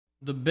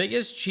The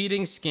biggest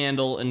cheating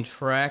scandal in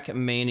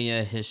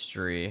Trackmania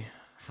history.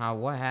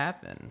 What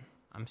happened?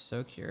 I'm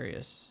so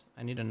curious.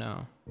 I need to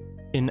know.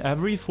 In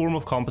every form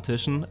of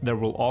competition, there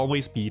will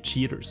always be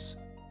cheaters.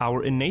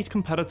 Our innate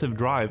competitive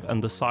drive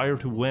and desire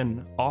to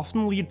win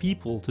often lead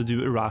people to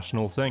do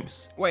irrational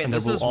things. Wait, and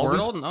this there is will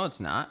always Wordle? No, it's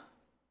not.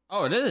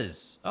 Oh, it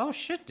is. Oh,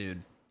 shit,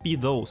 dude. be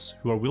those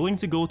who are willing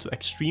to go to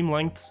extreme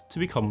lengths to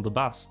become the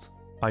best,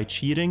 by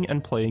cheating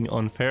and playing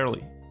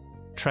unfairly.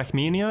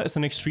 Trackmania is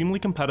an extremely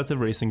competitive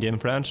racing game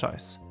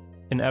franchise.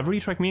 In every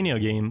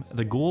Trackmania game,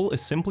 the goal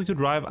is simply to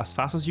drive as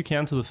fast as you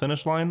can to the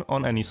finish line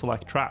on any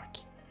select track.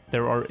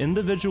 There are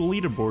individual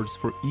leaderboards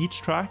for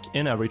each track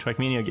in every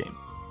Trackmania game,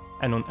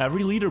 and on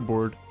every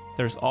leaderboard,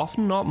 there's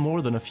often not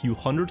more than a few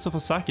hundredths of a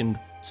second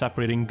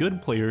separating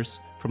good players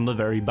from the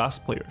very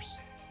best players.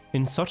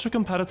 In such a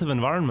competitive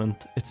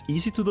environment, it's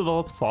easy to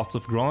develop thoughts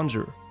of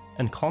grandeur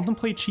and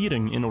contemplate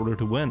cheating in order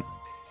to win.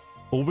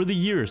 Over the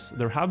years,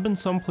 there have been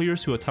some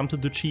players who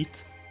attempted to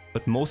cheat,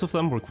 but most of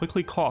them were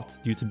quickly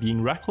caught due to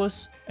being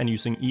reckless and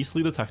using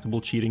easily detectable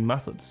cheating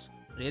methods.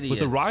 Idiots. With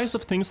the rise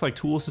of things like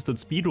tool-assisted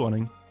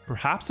speedrunning,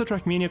 perhaps the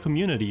Trackmania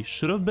community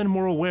should have been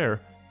more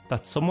aware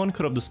that someone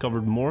could have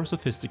discovered more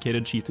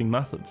sophisticated cheating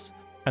methods,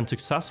 and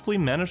successfully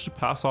managed to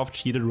pass off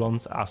cheated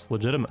runs as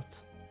legitimate.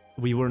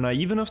 We were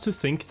naive enough to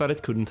think that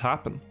it couldn't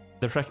happen.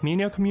 The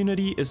Trackmania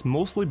community is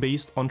mostly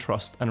based on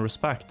trust and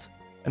respect,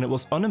 and it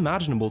was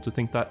unimaginable to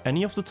think that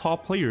any of the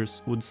top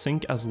players would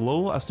sink as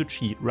low as to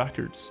cheat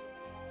records.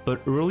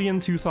 But early in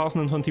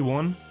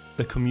 2021,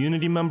 the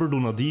community member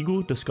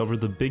Donadigo discovered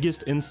the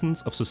biggest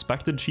instance of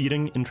suspected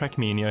cheating in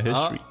Trackmania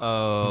history.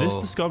 This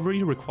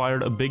discovery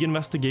required a big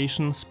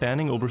investigation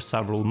spanning over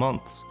several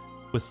months,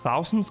 with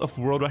thousands of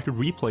world record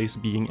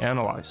replays being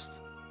analyzed.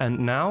 And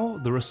now,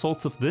 the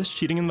results of this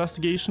cheating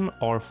investigation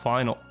are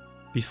final.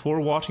 Before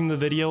watching the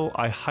video,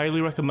 I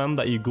highly recommend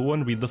that you go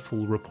and read the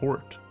full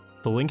report.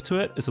 The link to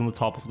it is in the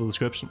top of the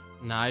description.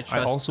 Nah, I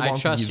also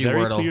want to be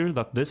very clear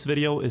that this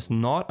video is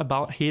not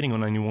about hating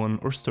on anyone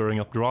or stirring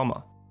up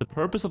drama. The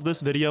purpose of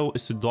this video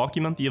is to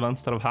document the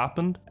events that have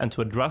happened and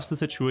to address the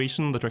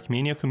situation the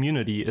Trackmania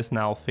community is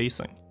now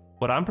facing.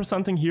 What I'm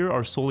presenting here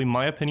are solely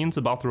my opinions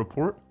about the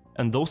report,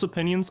 and those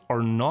opinions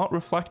are not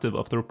reflective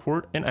of the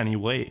report in any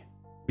way.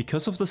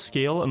 Because of the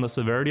scale and the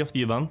severity of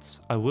the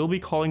events, I will be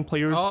calling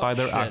players by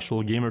their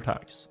actual gamer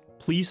tags.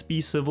 Please be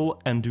civil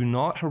and do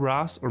not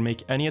harass or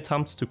make any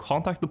attempts to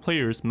contact the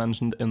players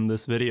mentioned in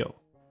this video.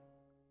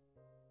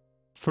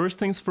 First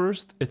things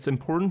first, it's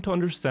important to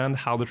understand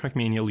how the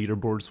Trackmania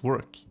leaderboards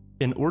work.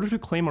 In order to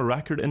claim a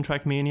record in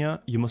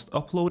Trackmania, you must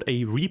upload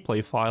a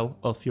replay file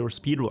of your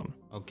speedrun.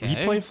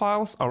 Replay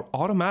files are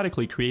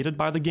automatically created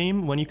by the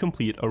game when you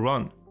complete a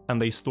run, and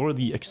they store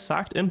the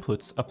exact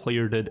inputs a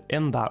player did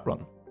in that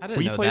run.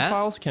 Replay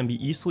files can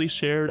be easily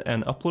shared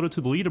and uploaded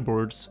to the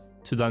leaderboards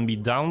to then be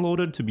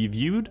downloaded to be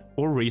viewed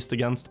or raced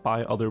against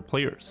by other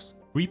players.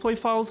 Replay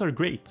files are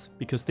great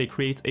because they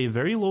create a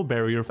very low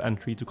barrier of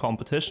entry to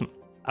competition,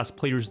 as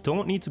players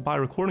don't need to buy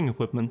recording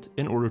equipment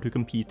in order to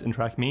compete in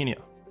Trackmania.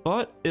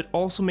 But it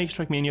also makes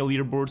Trackmania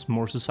leaderboards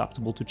more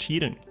susceptible to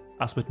cheating,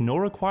 as with no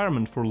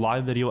requirement for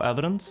live video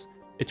evidence,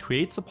 it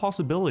creates a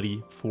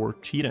possibility for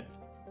cheating.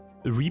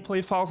 The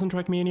replay files in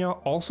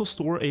Trackmania also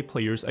store a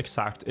player's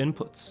exact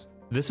inputs.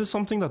 This is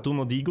something that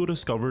Donadigo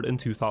discovered in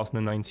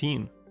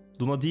 2019.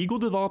 Donadigo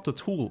developed a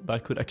tool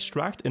that could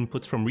extract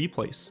inputs from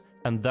replays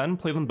and then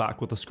play them back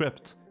with a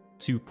script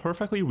to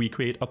perfectly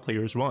recreate a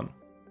player's run.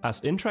 As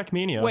in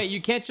Trackmania... Wait,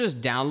 you can't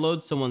just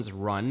download someone's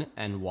run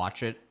and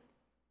watch it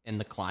in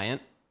the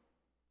client?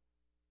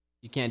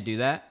 You can't do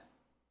that?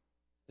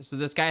 So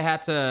this guy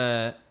had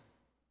to...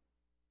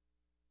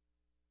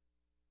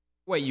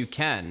 Wait, you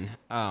can.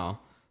 Oh.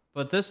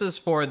 But this is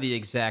for the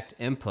exact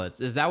inputs.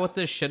 Is that what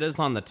this shit is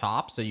on the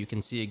top so you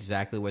can see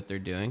exactly what they're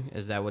doing?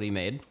 Is that what he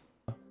made?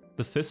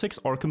 The physics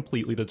are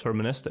completely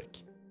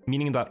deterministic,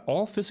 meaning that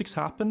all physics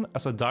happen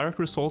as a direct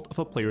result of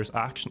a player's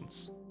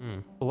actions.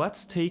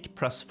 Let's take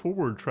press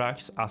forward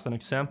tracks as an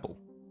example.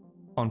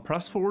 On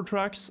press forward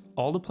tracks,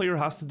 all the player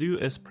has to do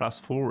is press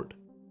forward,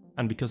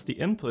 and because the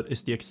input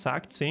is the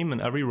exact same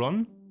in every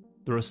run,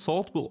 the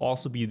result will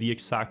also be the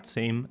exact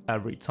same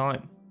every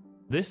time.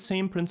 This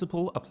same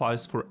principle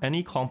applies for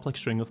any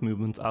complex string of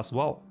movements as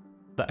well.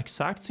 The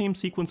exact same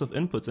sequence of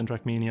inputs in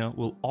Trackmania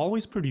will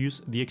always produce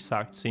the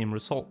exact same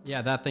result.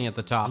 Yeah, that thing at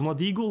the top.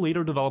 Donadigo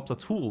later developed a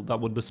tool that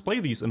would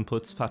display these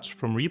inputs fetched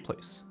from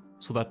replays,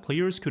 so that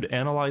players could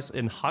analyze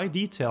in high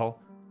detail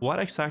what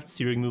exact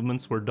steering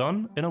movements were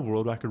done in a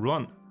world record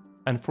run.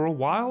 And for a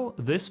while,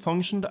 this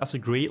functioned as a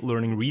great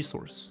learning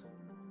resource.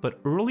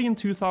 But early in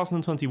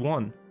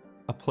 2021,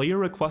 a player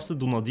requested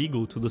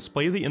Donadigo to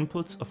display the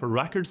inputs of a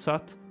record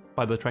set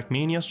by the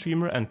Trackmania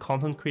streamer and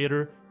content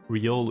creator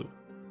Riolu.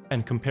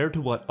 And compared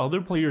to what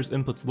other players'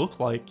 inputs look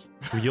like,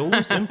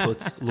 Riolu's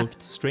inputs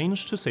looked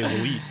strange to say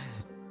the least.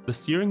 The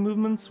steering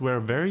movements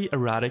were very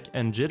erratic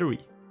and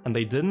jittery, and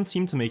they didn't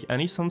seem to make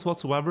any sense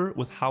whatsoever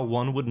with how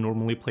one would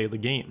normally play the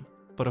game.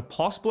 but a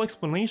possible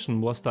explanation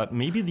was that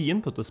maybe the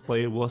input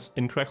display was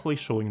incorrectly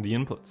showing the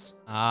inputs.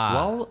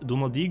 Well,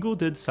 Donadigo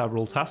did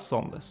several tests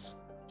on this.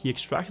 He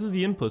extracted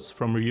the inputs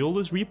from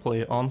Riolu's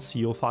replay on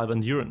CO5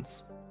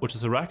 Endurance, which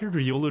is a record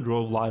Riolu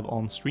drove live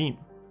on stream.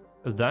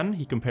 Then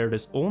he compared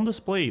his own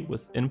display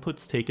with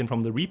inputs taken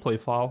from the replay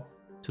file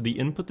to the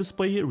input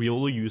display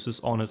Riolu uses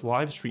on his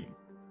live stream,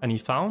 and he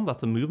found that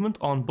the movement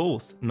on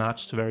both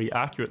matched very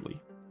accurately.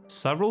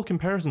 Several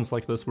comparisons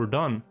like this were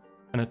done,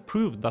 and it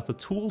proved that the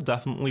tool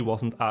definitely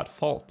wasn't at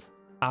fault.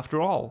 After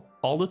all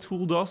the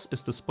tool does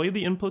is display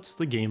the inputs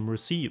the game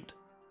received,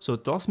 so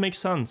it does make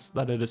sense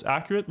that it is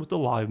accurate with the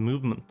live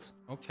movement.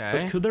 Okay.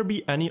 But could there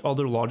be any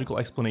other logical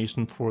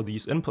explanation for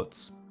these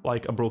inputs,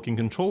 like a broken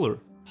controller,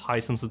 high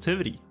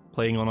sensitivity,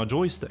 playing on a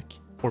joystick,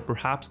 or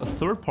perhaps a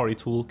third-party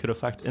tool could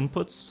affect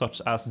inputs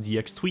such as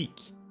DX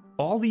Tweak?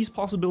 All these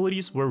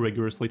possibilities were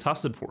rigorously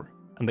tested for,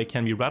 and they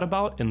can be read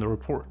about in the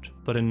report.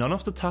 But in none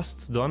of the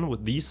tests done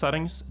with these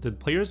settings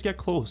did players get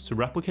close to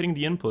replicating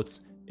the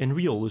inputs in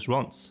Riolu's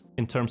runs,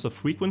 in terms of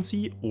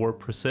frequency or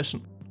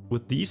precision.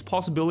 With these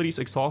possibilities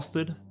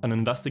exhausted, an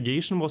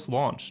investigation was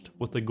launched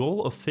with the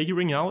goal of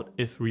figuring out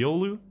if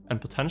Riolu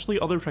and potentially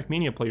other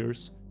Trackmania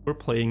players were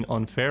playing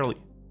unfairly.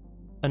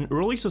 An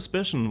early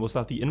suspicion was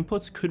that the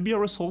inputs could be a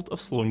result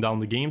of slowing down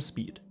the game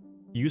speed,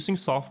 using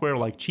software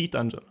like Cheat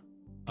Engine.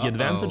 The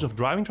advantage of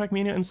driving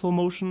Trackmania in slow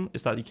motion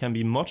is that you can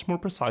be much more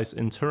precise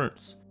in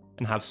turns,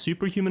 and have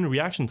superhuman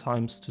reaction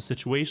times to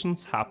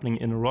situations happening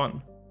in a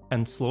run.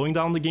 And slowing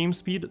down the game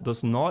speed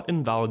does not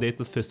invalidate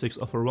the physics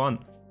of a run,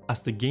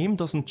 as the game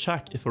doesn't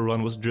check if a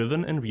run was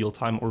driven in real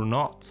time or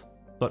not.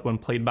 But when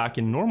played back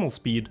in normal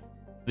speed,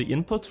 the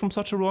inputs from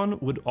such a run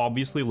would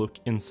obviously look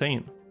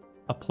insane.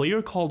 A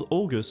player called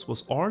Ogus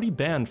was already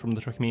banned from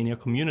the Trackmania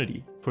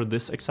community for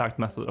this exact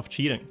method of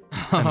cheating,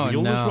 and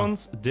Riolu's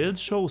runs did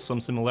show some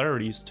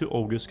similarities to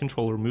Ogus'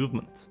 controller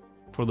movement.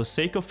 For the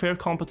sake of fair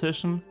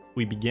competition,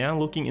 we began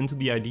looking into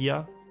the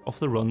idea of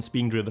the runs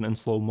being driven in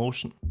slow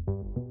motion.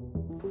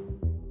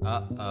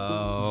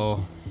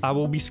 I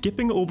will be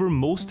skipping over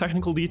most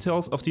technical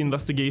details of the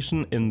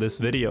investigation in this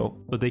video,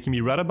 but they can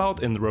be read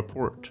about in the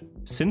report.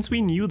 Since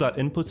we knew that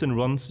inputs in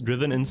runs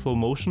driven in slow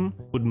motion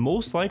would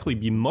most likely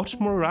be much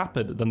more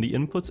rapid than the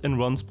inputs in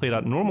runs played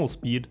at normal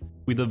speed,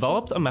 we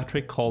developed a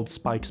metric called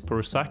spikes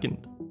per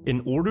second,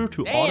 in order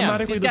to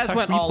automatically detect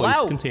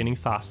replays containing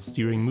fast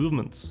steering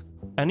movements.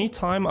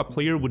 Anytime a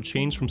player would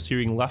change from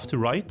steering left to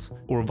right,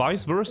 or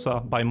vice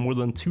versa by more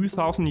than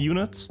 2000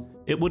 units,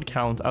 it would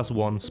count as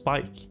one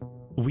spike.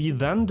 We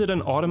then did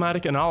an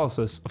automatic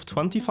analysis of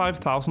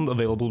 25,000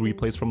 available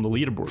replays from the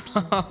leaderboards,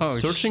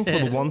 searching for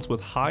the ones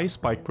with high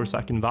spike per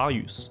second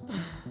values.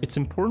 It's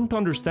important to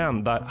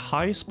understand that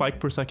high spike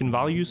per second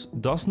values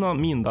does not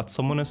mean that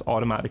someone is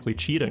automatically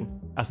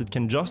cheating, as it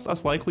can just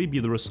as likely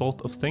be the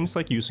result of things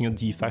like using a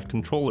defect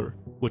controller,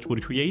 which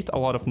would create a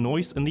lot of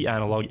noise in the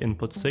analog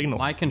input signal.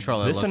 My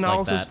controller This looks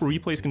analysis like that. for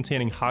replays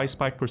containing high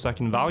spike per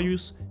second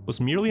values was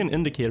merely an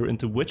indicator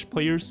into which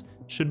players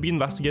should be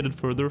investigated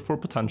further for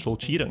potential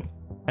cheating,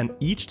 and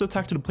each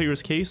detected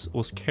player's case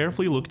was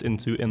carefully looked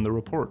into in the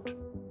report.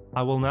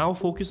 I will now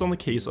focus on the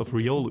case of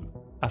Riolu,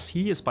 as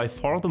he is by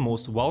far the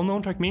most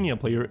well-known Trackmania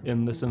player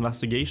in this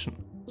investigation,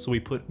 so we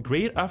put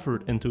great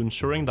effort into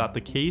ensuring that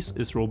the case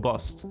is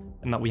robust,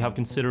 and that we have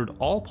considered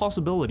all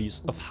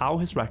possibilities of how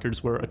his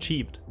records were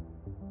achieved.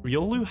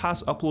 Riolu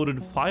has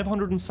uploaded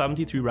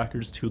 573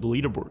 records to the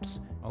leaderboards,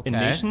 in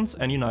Nations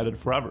and United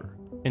Forever.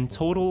 In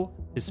total,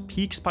 his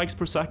peak spikes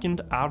per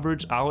second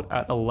average out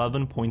at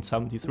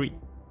 11.73,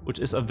 which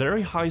is a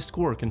very high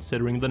score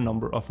considering the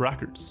number of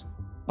records.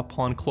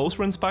 Upon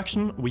closer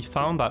inspection, we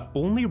found that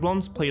only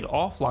runs played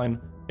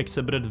offline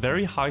exhibited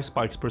very high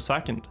spikes per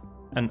second,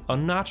 and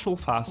unnatural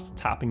fast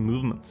tapping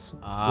movements,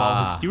 while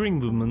his steering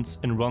movements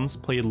in runs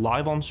played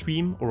live on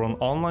stream or on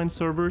online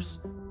servers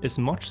is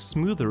much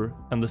smoother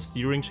and the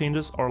steering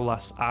changes are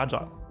less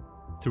agile.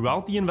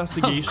 Throughout the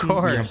investigation,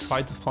 we have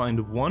tried to find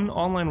one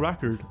online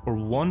record or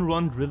one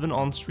run driven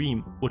on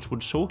stream which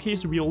would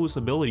showcase Riolu's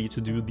ability to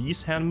do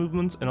these hand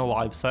movements in a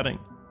live setting,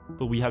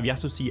 but we have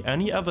yet to see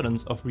any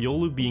evidence of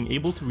Riolu being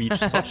able to reach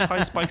such high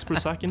spikes per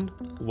second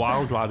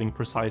while driving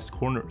precise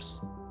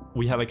corners.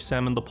 We have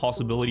examined the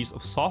possibilities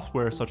of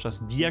software such as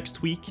DX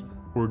Tweak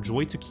or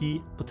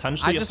Joy2Key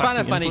potentially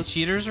affecting inputs,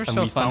 cheaters are and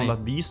so we funny. found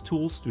that these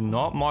tools do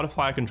not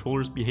modify a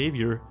controller's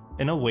behavior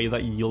in a way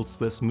that yields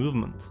this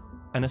movement,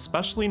 and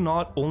especially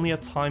not only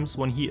at times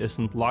when he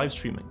isn't live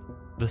streaming.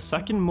 The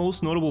second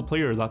most notable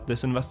player that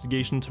this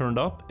investigation turned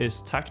up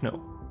is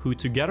Techno, who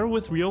together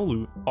with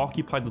Riolu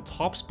occupied the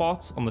top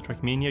spots on the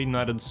Trackmania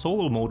United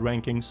solo mode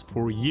rankings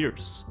for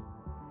years.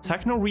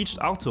 Techno reached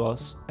out to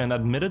us and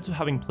admitted to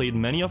having played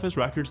many of his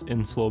records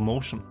in slow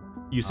motion,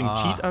 using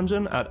Cheat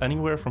Engine at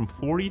anywhere from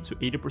 40 to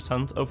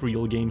 80% of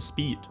real game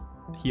speed.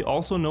 He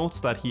also notes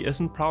that he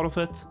isn't proud of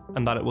it,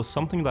 and that it was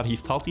something that he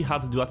felt he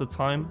had to do at the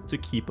time to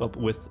keep up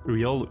with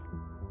Riolu.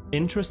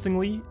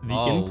 Interestingly, the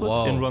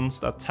inputs in runs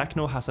that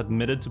Techno has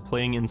admitted to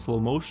playing in slow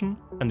motion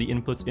and the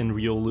inputs in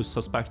Riolu's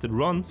suspected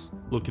runs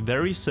look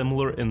very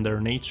similar in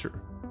their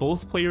nature,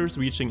 both players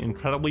reaching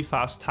incredibly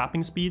fast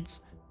tapping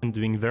speeds and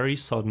doing very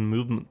sudden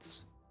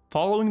movements.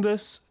 Following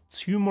this,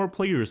 2 more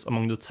players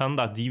among the 10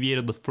 that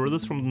deviated the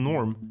furthest from the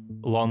norm,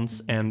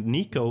 Lance and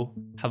Nico,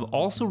 have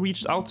also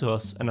reached out to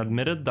us and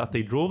admitted that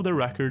they drove their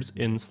records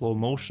in slow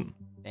motion.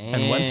 Damn.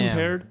 And when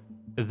compared,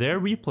 their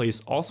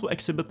replays also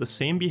exhibit the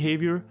same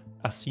behavior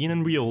as seen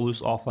in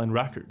Riolu's offline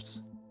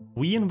records.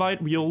 We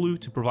invite Riolu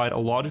to provide a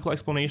logical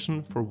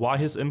explanation for why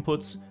his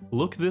inputs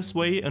look this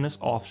way in his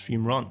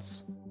off-stream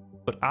runs.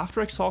 But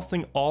after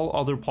exhausting all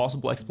other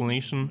possible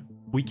explanation,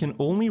 we can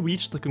only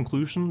reach the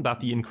conclusion that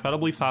the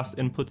incredibly fast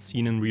inputs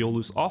seen in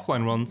Riolu's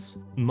offline runs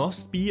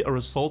must be a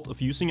result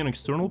of using an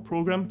external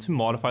program to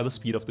modify the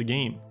speed of the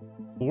game.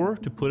 Or,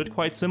 to put it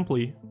quite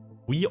simply,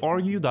 we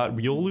argue that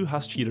Riolu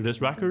has cheated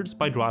his records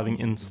by driving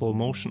in slow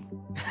motion.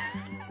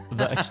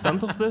 The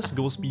extent of this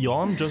goes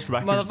beyond just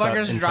records set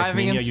in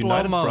Trackmania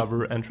United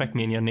Forever and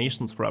Trackmania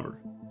Nations Forever.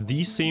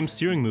 These same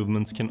steering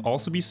movements can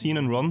also be seen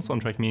in runs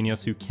on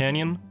Trackmania 2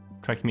 Canyon,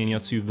 Trackmania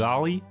 2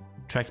 Valley,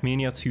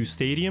 Trackmania 2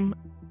 Stadium,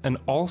 and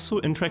also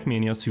in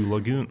Trackmania 2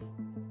 Lagoon.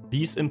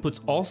 These inputs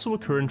also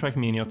occur in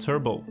Trackmania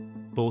Turbo,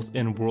 both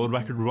in world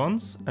record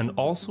runs and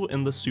also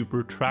in the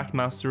Super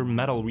Trackmaster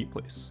medal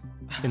replays.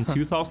 In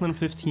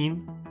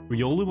 2015,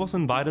 Riolu was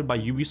invited by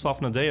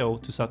Ubisoft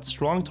Nadeo to set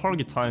strong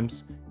target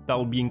times that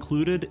would be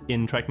included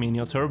in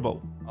Trackmania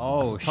Turbo.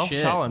 Oh, it's a tough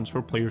challenge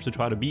for players to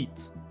try to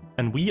beat.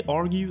 And we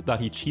argue that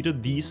he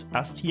cheated these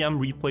STM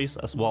replays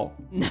as well.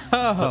 No.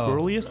 The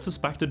earliest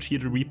suspected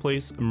cheated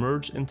replays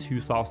emerged in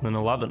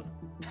 2011,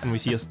 and we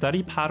see a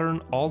steady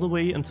pattern all the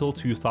way until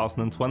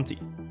 2020.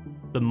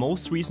 The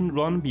most recent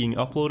run being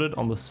uploaded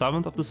on the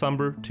 7th of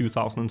December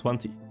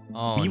 2020.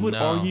 We would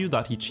argue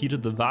that he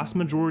cheated the vast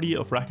majority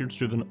of records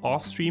driven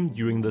off-stream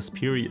during this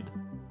period,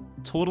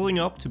 totaling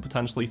up to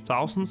potentially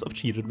thousands of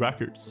cheated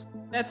records.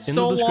 That's in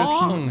so the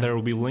description, long. There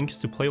will be links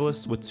to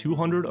playlists with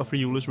 200 of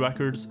Riolu's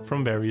records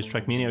from various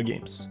Trackmania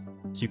games,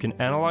 so you can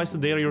analyze the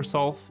data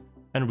yourself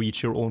and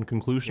reach your own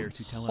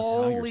conclusions.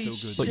 Holy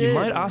shit. But you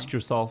might ask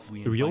yourself,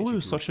 Riolu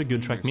is such a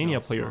good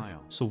Trackmania player,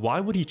 so why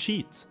would he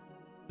cheat?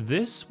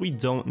 This we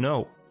don't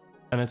know,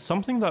 and it's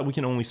something that we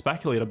can only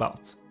speculate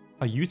about.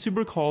 A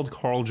YouTuber called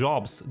Carl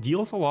Jobs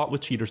deals a lot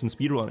with cheaters in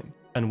speedrunning,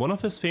 and one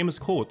of his famous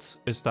quotes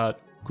is that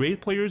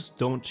great players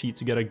don't cheat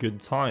to get a good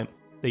time,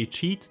 they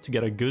cheat to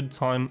get a good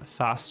time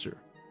faster.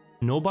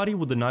 Nobody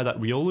would deny that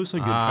Riolu is a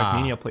good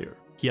Trackmania player.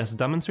 He has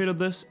demonstrated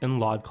this in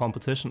live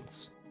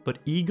competitions. But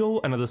ego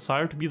and a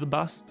desire to be the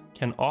best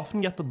can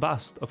often get the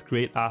best of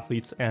great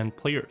athletes and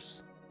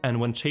players. And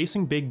when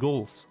chasing big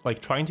goals,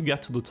 like trying to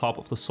get to the top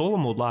of the solo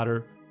mode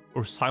ladder,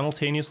 or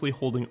simultaneously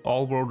holding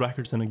all world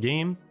records in a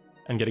game,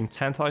 and getting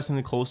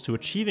tantalizingly close to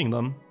achieving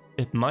them,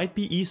 it might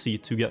be easy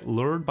to get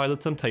lured by the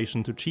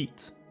temptation to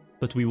cheat.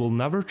 But we will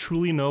never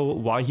truly know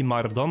why he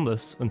might have done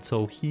this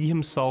until he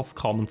himself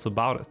comments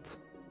about it.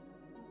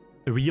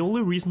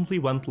 Riolu recently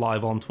went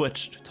live on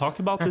Twitch to talk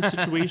about this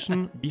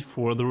situation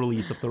before the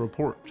release of the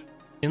report.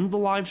 In the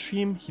live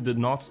stream, he did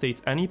not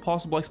state any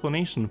possible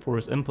explanation for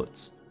his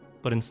inputs,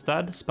 but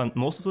instead spent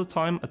most of the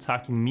time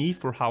attacking me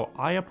for how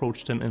I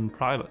approached him in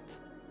private.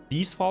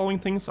 These following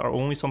things are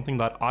only something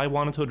that I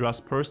wanted to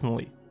address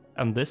personally,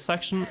 and this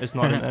section is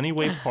not in any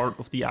way part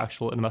of the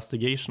actual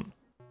investigation.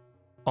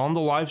 On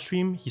the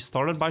livestream, he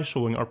started by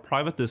showing our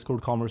private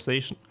Discord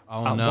conversation.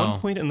 At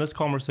one point in this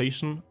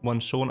conversation, when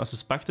shown a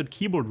suspected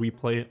keyboard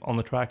replay on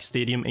the track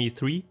Stadium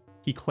A3,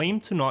 he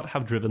claimed to not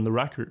have driven the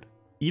record,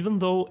 even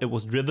though it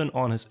was driven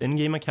on his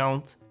in-game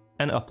account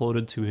and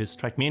uploaded to his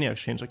Trackmania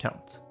Exchange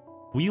account.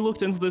 We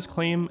looked into this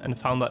claim and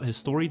found that his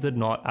story did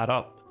not add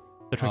up.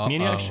 The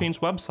Trackmania Exchange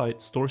website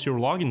stores your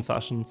login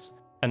sessions,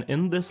 and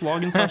in this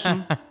login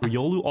session,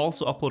 Riolu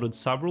also uploaded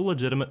several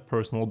legitimate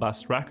personal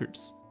best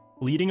records,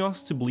 leading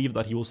us to believe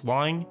that he was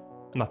lying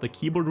and that the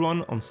keyboard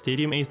run on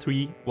Stadium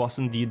A3 was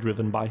indeed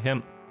driven by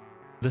him.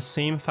 The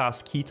same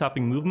fast key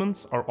tapping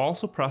movements are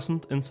also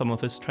present in some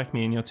of his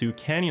Trackmania 2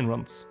 Canyon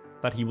runs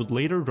that he would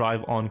later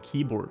drive on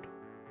keyboard,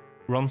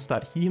 runs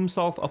that he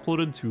himself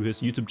uploaded to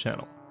his YouTube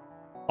channel,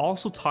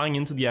 also tying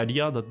into the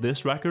idea that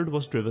this record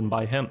was driven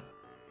by him.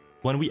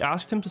 When we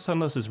asked him to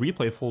send us his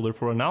replay folder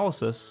for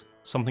analysis,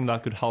 something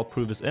that could help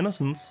prove his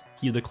innocence,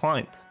 he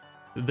declined.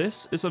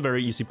 This is a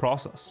very easy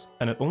process,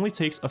 and it only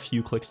takes a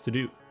few clicks to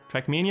do.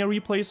 Trackmania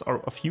replays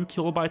are a few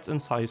kilobytes in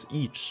size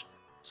each,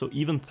 so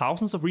even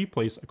thousands of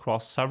replays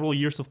across several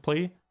years of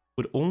play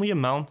would only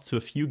amount to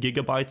a few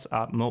gigabytes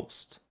at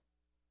most.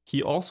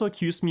 He also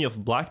accused me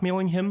of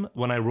blackmailing him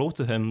when I wrote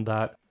to him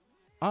that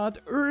I'd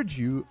urge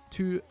you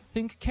to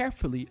think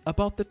carefully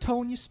about the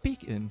tone you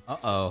speak in,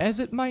 as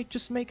it might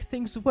just make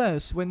things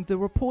worse when the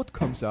report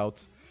comes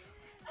out.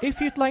 If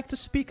you'd like to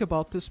speak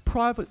about this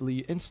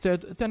privately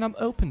instead, then I'm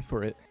open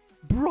for it.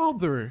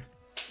 Brother!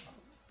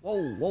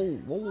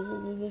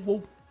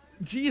 Whoa.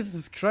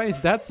 Jesus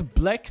Christ, that's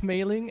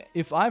blackmailing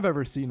if I've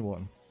ever seen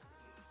one.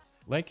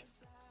 Like,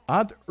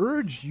 I'd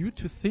urge you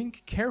to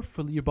think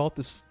carefully about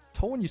this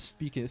tone you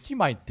speak in. Is he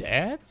my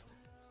dad?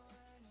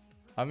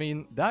 I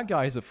mean, that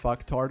guy's a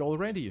fucktard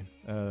already.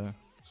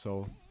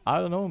 So, I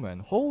don't know, man.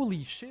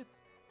 Holy shit.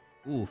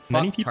 Ooh,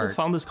 Many people fuck-tart.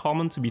 found this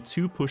comment to be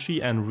too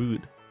pushy and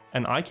rude,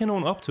 and I can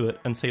own up to it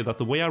and say that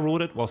the way I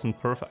wrote it wasn't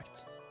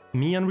perfect.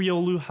 Me and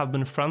Riolu have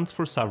been friends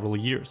for several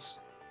years,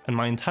 and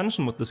my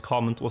intention with this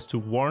comment was to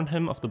warn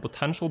him of the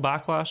potential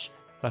backlash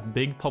that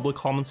big public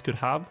comments could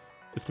have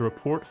if the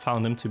report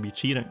found him to be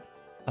cheating.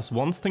 As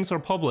once things are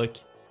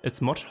public,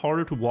 it's much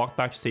harder to walk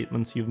back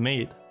statements you've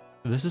made.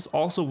 This is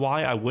also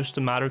why I wish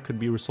the matter could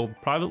be resolved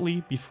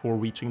privately before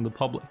reaching the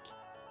public.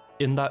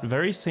 In that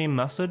very same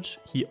message,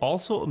 he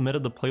also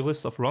omitted the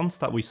playlist of runs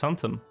that we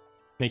sent him,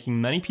 making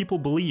many people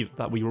believe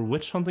that we were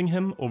witch hunting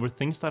him over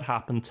things that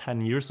happened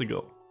 10 years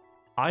ago.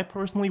 I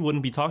personally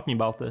wouldn't be talking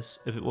about this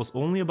if it was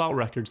only about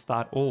records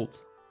that old.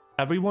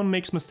 Everyone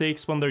makes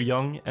mistakes when they're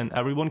young, and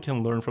everyone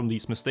can learn from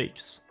these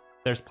mistakes.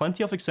 There's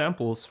plenty of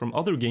examples from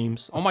other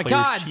games of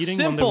players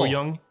cheating when they were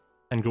young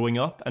and growing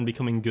up and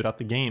becoming good at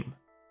the game.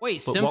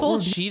 Wait, Simple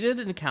cheated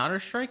in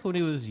Counter-Strike when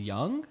he was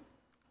young?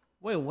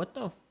 Wait, what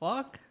the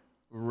fuck?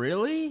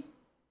 Really?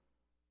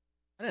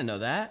 I didn't know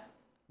that.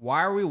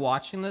 Why are we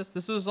watching this?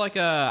 This was like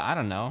a, I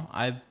don't know.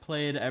 I've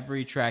played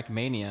every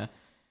Trackmania.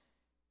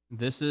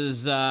 This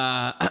is,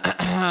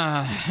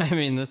 I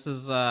mean, this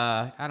is,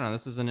 I don't know.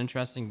 This is an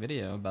interesting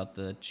video about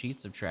the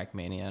cheats of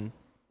Trackmania and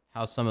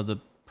how some of the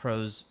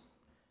pros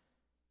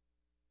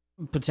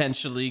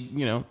potentially,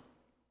 you know,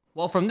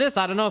 well, from this,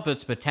 I don't know if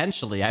it's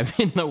potentially. I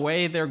mean, the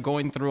way they're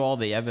going through all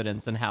the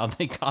evidence and how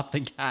they caught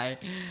the guy,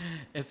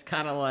 it's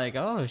kind of like,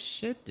 oh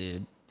shit,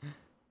 dude.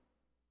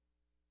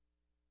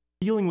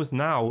 Dealing with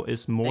now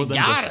is more than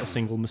just a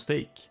single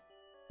mistake.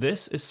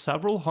 This is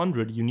several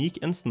hundred unique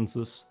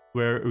instances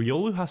where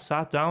Riolu has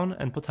sat down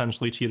and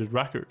potentially cheated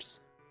records,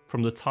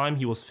 from the time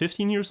he was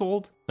 15 years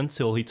old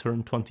until he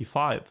turned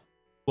 25.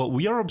 What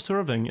we are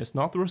observing is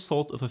not the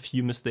result of a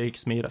few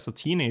mistakes made as a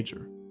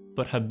teenager,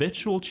 but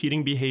habitual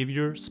cheating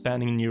behavior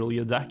spanning nearly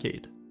a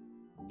decade.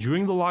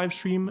 During the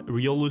livestream,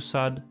 Riolu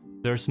said,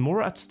 "There's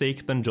more at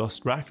stake than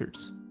just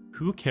records.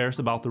 Who cares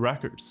about the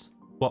records?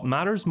 What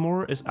matters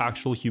more is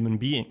actual human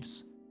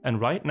beings.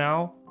 And right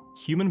now,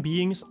 human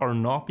beings are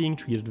not being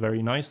treated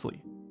very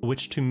nicely."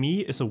 Which to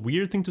me is a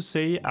weird thing to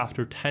say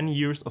after 10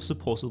 years of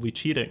supposedly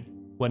cheating,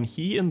 when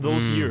he in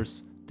those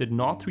years did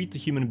not treat the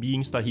human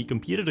beings that he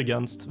competed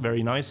against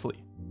very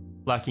nicely,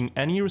 lacking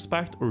any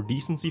respect or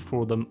decency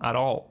for them at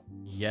all.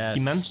 Yes.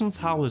 He mentions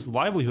how his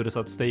livelihood is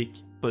at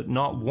stake, but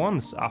not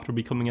once after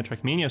becoming a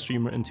Trackmania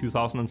streamer in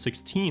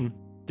 2016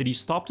 did he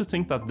stop to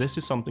think that this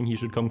is something he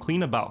should come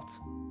clean about.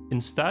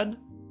 Instead,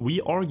 we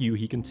argue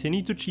he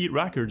continued to cheat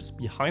records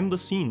behind the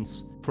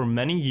scenes for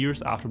many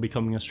years after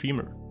becoming a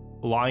streamer,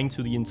 lying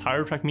to the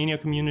entire Trackmania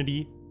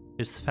community,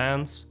 his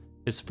fans,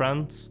 his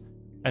friends,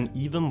 and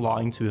even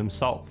lying to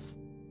himself.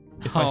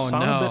 If I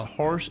sound a bit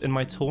harsh in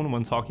my tone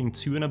when talking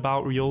to and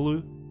about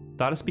Riolu,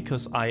 that is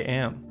because I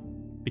am.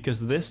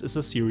 Because this is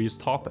a serious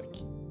topic.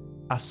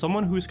 As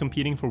someone who is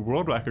competing for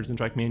world records in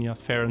Trackmania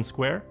fair and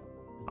square,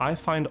 I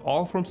find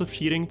all forms of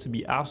cheating to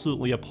be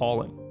absolutely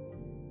appalling.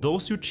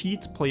 Those who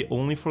cheat play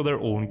only for their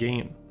own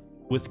gain,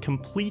 with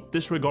complete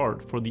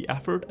disregard for the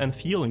effort and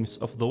feelings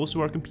of those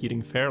who are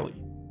competing fairly.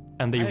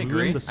 And they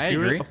ruin the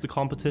spirit of the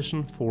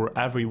competition for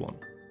everyone.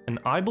 And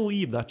I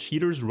believe that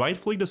cheaters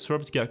rightfully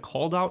deserve to get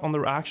called out on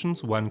their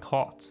actions when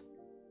caught,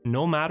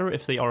 no matter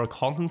if they are a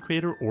content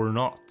creator or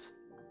not.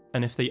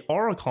 And if they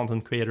are a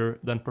content creator,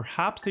 then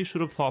perhaps they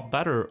should have thought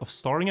better of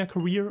starting a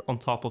career on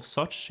top of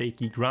such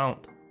shaky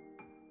ground.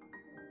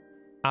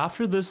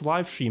 After this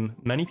livestream,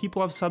 many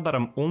people have said that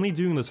I'm only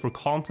doing this for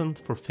content,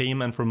 for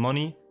fame and for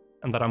money,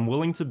 and that I'm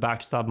willing to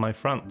backstab my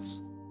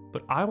friends.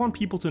 But I want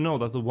people to know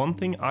that the one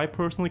thing I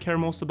personally care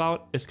most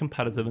about is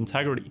competitive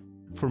integrity.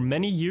 For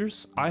many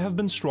years, I have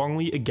been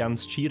strongly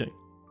against cheating,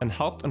 and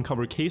helped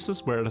uncover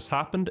cases where it has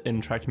happened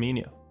in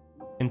Trackmania.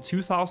 In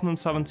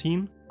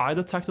 2017, I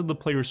detected the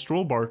player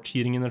Strollbar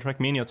cheating in the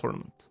Trackmania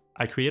tournament.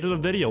 I created a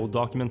video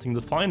documenting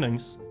the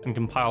findings and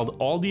compiled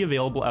all the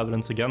available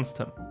evidence against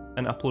him,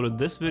 and uploaded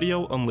this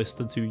video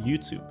unlisted to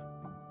YouTube.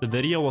 The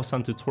video was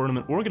sent to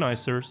tournament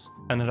organizers,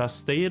 and it has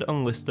stayed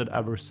unlisted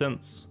ever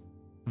since.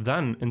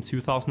 Then, in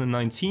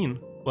 2019,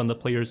 when the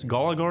players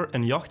Galagar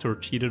and Yaktor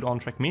cheated on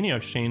Trackmania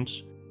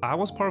Exchange, I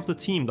was part of the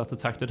team that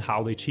detected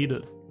how they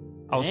cheated.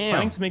 I was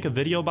planning to make a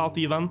video about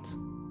the event,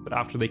 but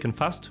after they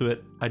confessed to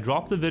it, I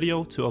dropped the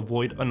video to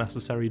avoid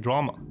unnecessary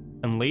drama.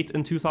 And late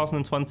in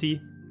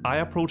 2020, I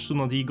approached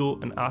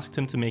Donadigo and asked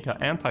him to make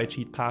an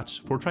anti-cheat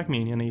patch for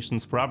Trackmania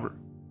Nations Forever,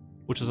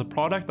 which is a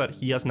product that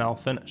he has now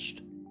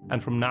finished.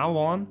 And from now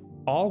on,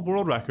 all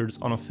world records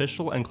on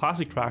official and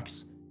classic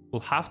tracks will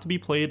have to be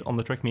played on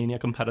the Trackmania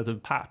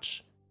competitive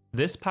patch.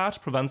 This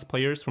patch prevents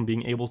players from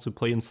being able to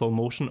play in slow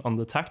motion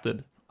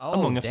undetected,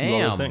 among a few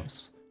other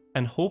things.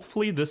 And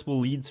hopefully this will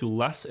lead to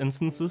less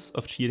instances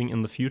of cheating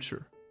in the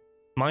future.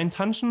 My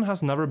intention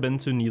has never been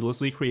to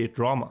needlessly create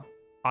drama.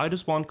 I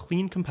just want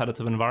clean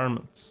competitive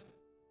environments.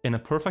 In a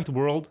perfect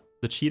world,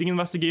 the cheating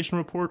investigation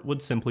report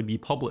would simply be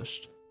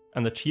published,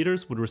 and the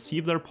cheaters would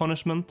receive their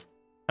punishment,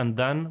 and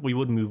then we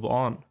would move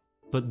on.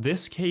 But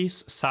this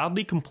case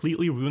sadly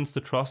completely ruins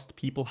the trust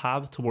people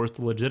have towards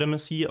the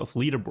legitimacy of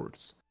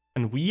leaderboards,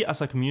 And we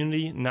as a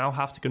community now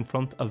have to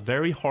confront a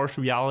very harsh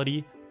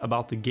reality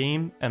about the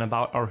game and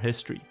about our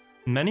history.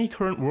 Many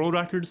current world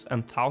records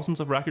and thousands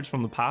of records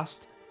from the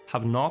past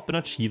have not been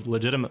achieved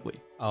legitimately.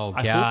 Oh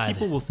God. I hope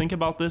people will think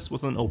about this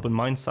with an open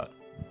mindset,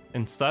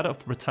 instead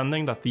of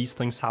pretending that these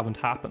things haven't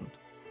happened.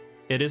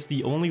 It is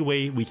the only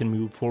way we can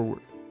move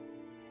forward.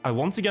 I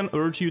once again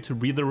urge you to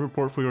read the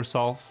report for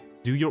yourself,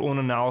 do your own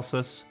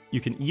analysis.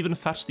 You can even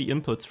fetch the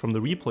inputs from the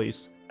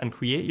replays and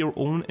create your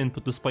own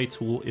input display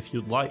tool if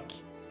you'd like.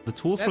 The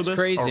tools for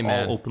this are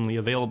all openly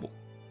available.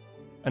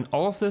 And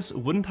all of this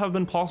wouldn't have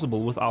been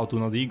possible without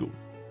Donadigo.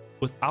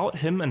 Without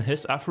him and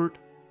his effort,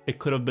 it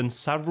could have been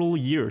several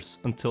years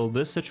until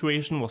this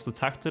situation was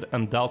detected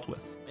and dealt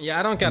with. Yeah,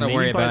 I don't gotta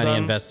worry about any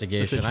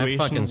investigation. The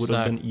situation I fucking would suck.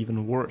 have been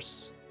even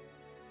worse.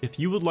 If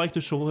you would like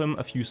to show him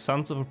a few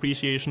cents of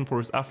appreciation for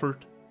his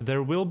effort,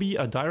 there will be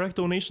a direct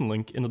donation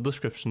link in the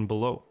description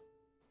below.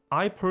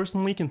 I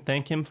personally can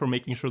thank him for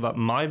making sure that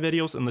my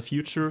videos in the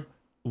future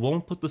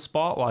won't put the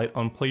spotlight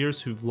on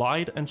players who've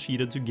lied and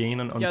cheated to gain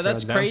an unfair advantage. Yeah,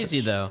 that's crazy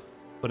though.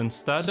 But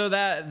instead... So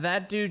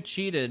that dude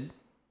cheated.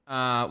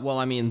 Well,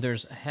 I mean,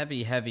 there's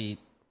heavy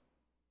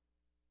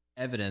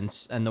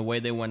evidence, and the way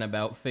they went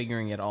about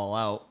figuring it all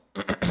out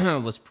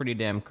was pretty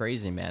damn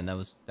crazy, man. That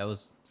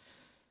was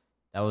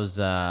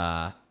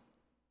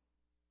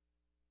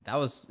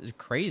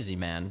crazy,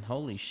 man.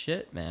 Holy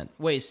shit, man.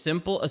 Wait,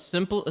 Simple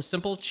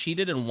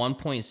cheated in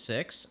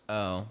 1.6?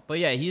 Oh, but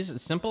yeah,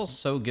 Simple's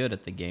so good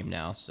at the game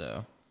now,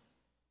 so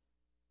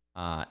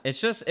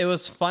it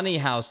was funny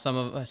how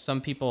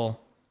some people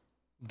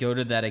go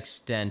to that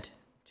extent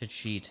to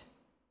cheat.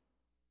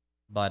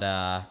 But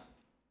I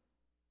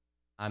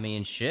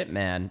mean, shit,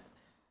 man.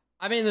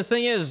 I mean, the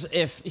thing is,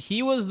 if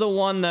he was the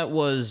one that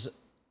was,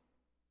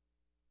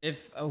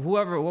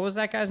 what was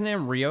that guy's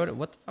name?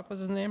 What the fuck was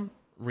his name?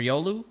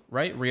 Riolu,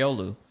 right?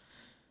 Riolu.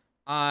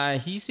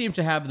 He seemed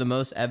to have the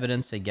most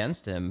evidence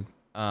against him,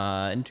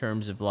 in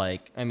terms of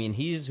like, I mean,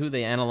 he's who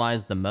they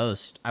analyzed the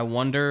most. I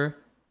wonder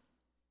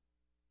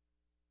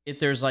if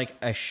there's like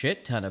a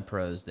shit ton of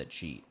pros that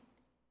cheat,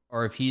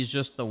 or if he's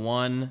just the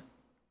one.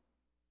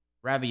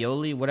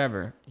 Ravioli,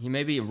 whatever. He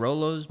may be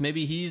Rolos.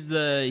 Maybe he's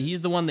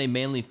the one they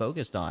mainly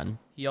focused on.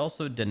 He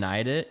also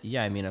denied it.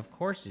 Yeah, I mean, of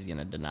course he's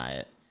gonna deny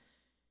it.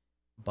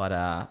 But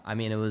I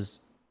mean,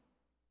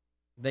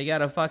 they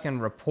got a fucking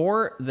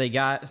report. They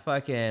got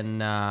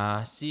fucking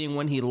seeing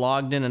when he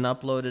logged in and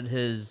uploaded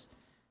his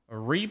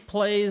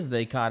replays.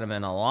 They caught him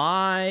in a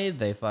lie.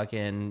 They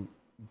fucking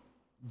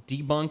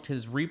debunked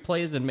his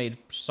replays and made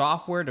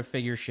software to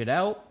figure shit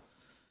out.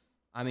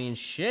 I mean,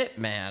 shit,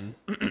 man.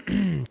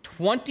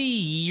 20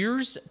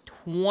 years?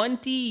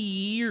 20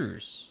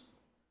 years.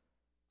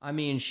 I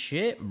mean,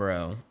 shit,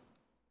 bro.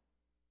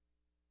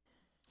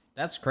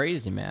 That's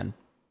crazy, man.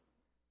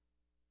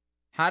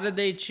 How did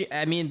they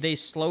I mean, they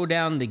slow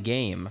down the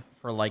game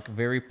for, like,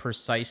 very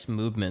precise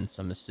movements,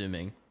 I'm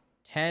assuming.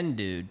 10,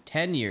 dude.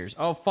 10 years.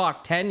 Oh,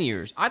 fuck, 10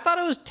 years. I thought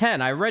it was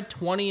 10. I read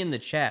 20 in the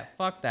chat.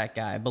 Fuck that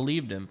guy. I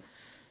believed him.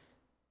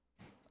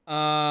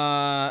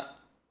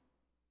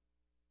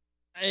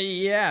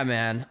 Yeah,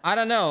 man. I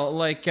don't know.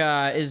 Like,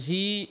 is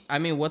he... I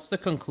mean, what's the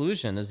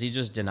conclusion? Is he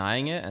just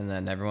denying it and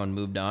then everyone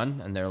moved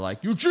on and they're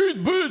like, "You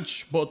cheat,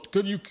 bitch! But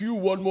can you queue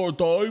one more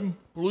time,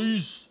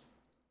 please?"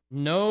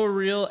 No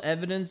real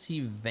evidence he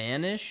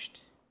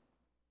vanished?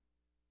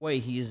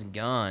 Wait, he's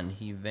gone.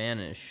 He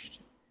vanished.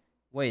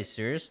 Wait,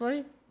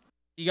 seriously?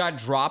 He got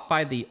dropped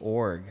by the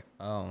org.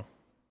 Oh.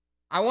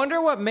 I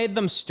wonder what made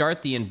them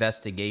start the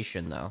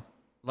investigation, though.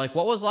 Like,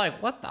 what was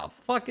like, what the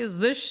fuck is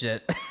this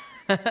shit?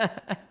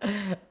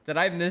 Did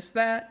I miss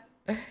that?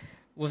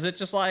 Was it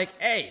just like,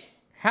 hey,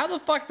 how the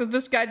fuck did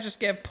this guy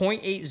just get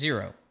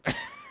 0.80?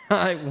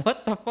 Like,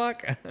 what the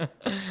fuck?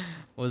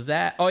 Was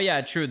that? Oh, yeah,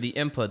 true. The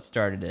input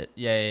started it.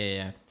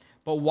 Yeah.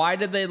 But why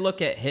did they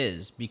look at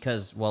his?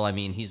 Because, well, I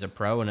mean, he's a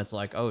pro, and it's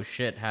like, oh,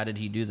 shit, how did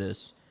he do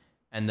this?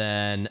 And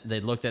then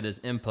they looked at his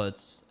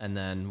inputs, and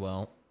then,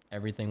 well,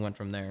 everything went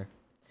from there.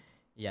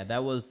 Yeah,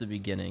 that was the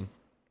beginning.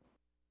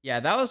 Yeah,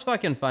 that was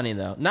fucking funny,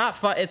 though. Not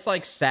fun. It's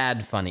like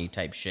sad funny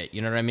type shit.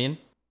 You know what I mean?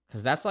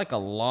 Because that's like a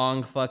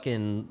long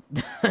fucking...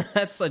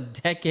 that's a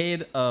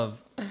decade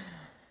of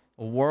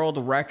world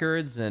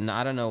records and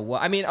I don't know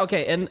what... I mean,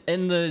 okay,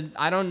 in the...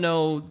 I don't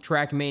know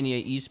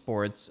Trackmania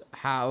esports.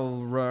 How...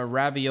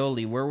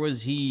 Ravioli, where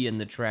was he in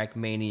the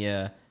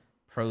Trackmania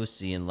pro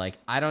scene? Like,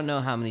 I don't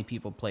know how many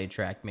people play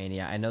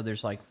Trackmania. I know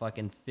there's like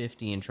fucking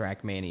 50 in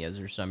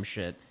Trackmanias or some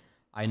shit.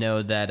 I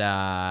know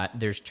that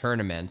there's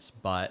tournaments,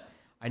 but...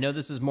 I know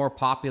this is more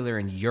popular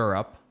in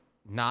Europe,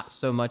 not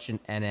so much in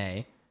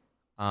NA.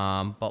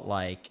 But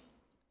like,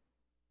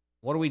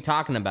 what are we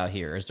talking about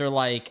here? Is there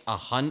like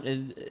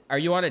 100? Are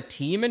you on a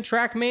team in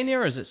Trackmania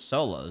or is it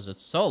solos?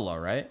 It's solo,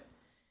 right?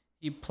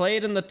 He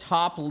played in the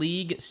top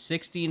league,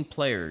 16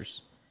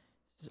 players.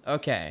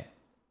 Okay.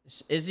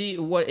 Is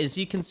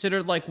he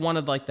considered like one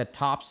of like the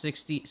top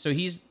 60? So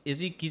he's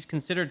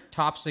considered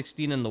top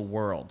 16 in the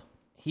world.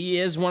 He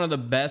is one of the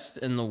best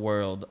in the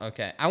world.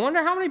 Okay. I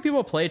wonder how many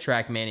people play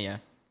Trackmania.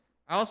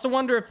 I also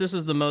wonder if this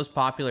is the most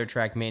popular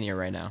Trackmania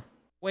right now.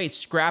 Wait,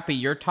 Scrappy,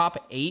 you're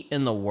top 8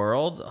 in the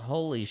world?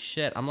 Holy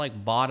shit, I'm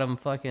like bottom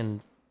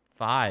fucking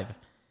 5.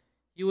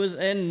 He was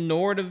in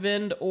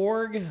Nordavind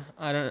org?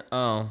 I don't...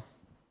 Oh.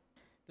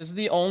 This is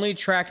the only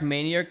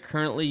Trackmania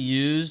currently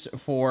used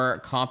for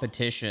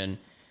competition.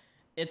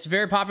 It's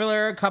very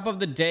popular. Cup of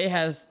the Day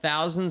has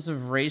thousands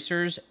of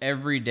racers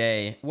every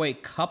day.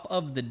 Wait, Cup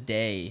of the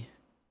Day.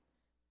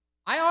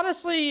 I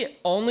honestly,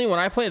 when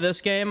I play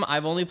this game,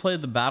 I've only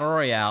played the Battle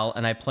Royale,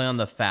 and I play on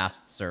the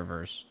fast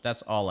servers.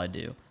 That's all I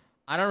do.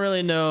 I don't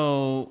really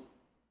know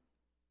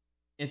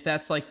if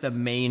that's like the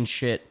main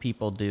shit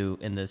people do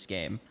in this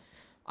game.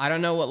 I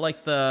don't know what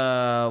like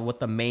what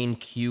the main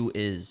queue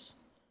is.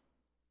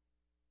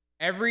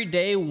 Every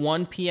day,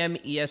 1 p.m.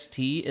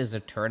 EST is a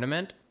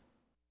tournament.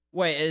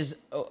 Wait, is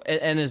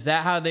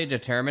that how they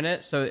determine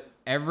it? So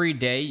every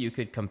day you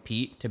could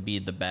compete to be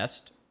the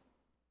best,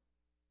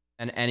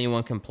 and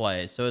anyone can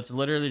play. So it's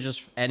literally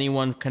just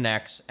anyone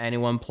connects,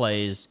 anyone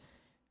plays,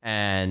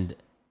 and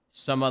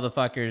some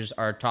motherfuckers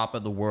are top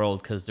of the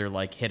world because they're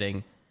like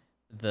hitting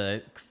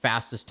the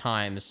fastest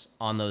times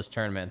on those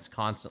tournaments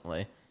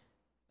constantly.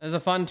 There's a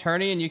fun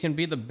tourney, and you can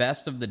be the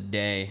best of the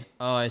day.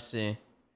 Oh, I see.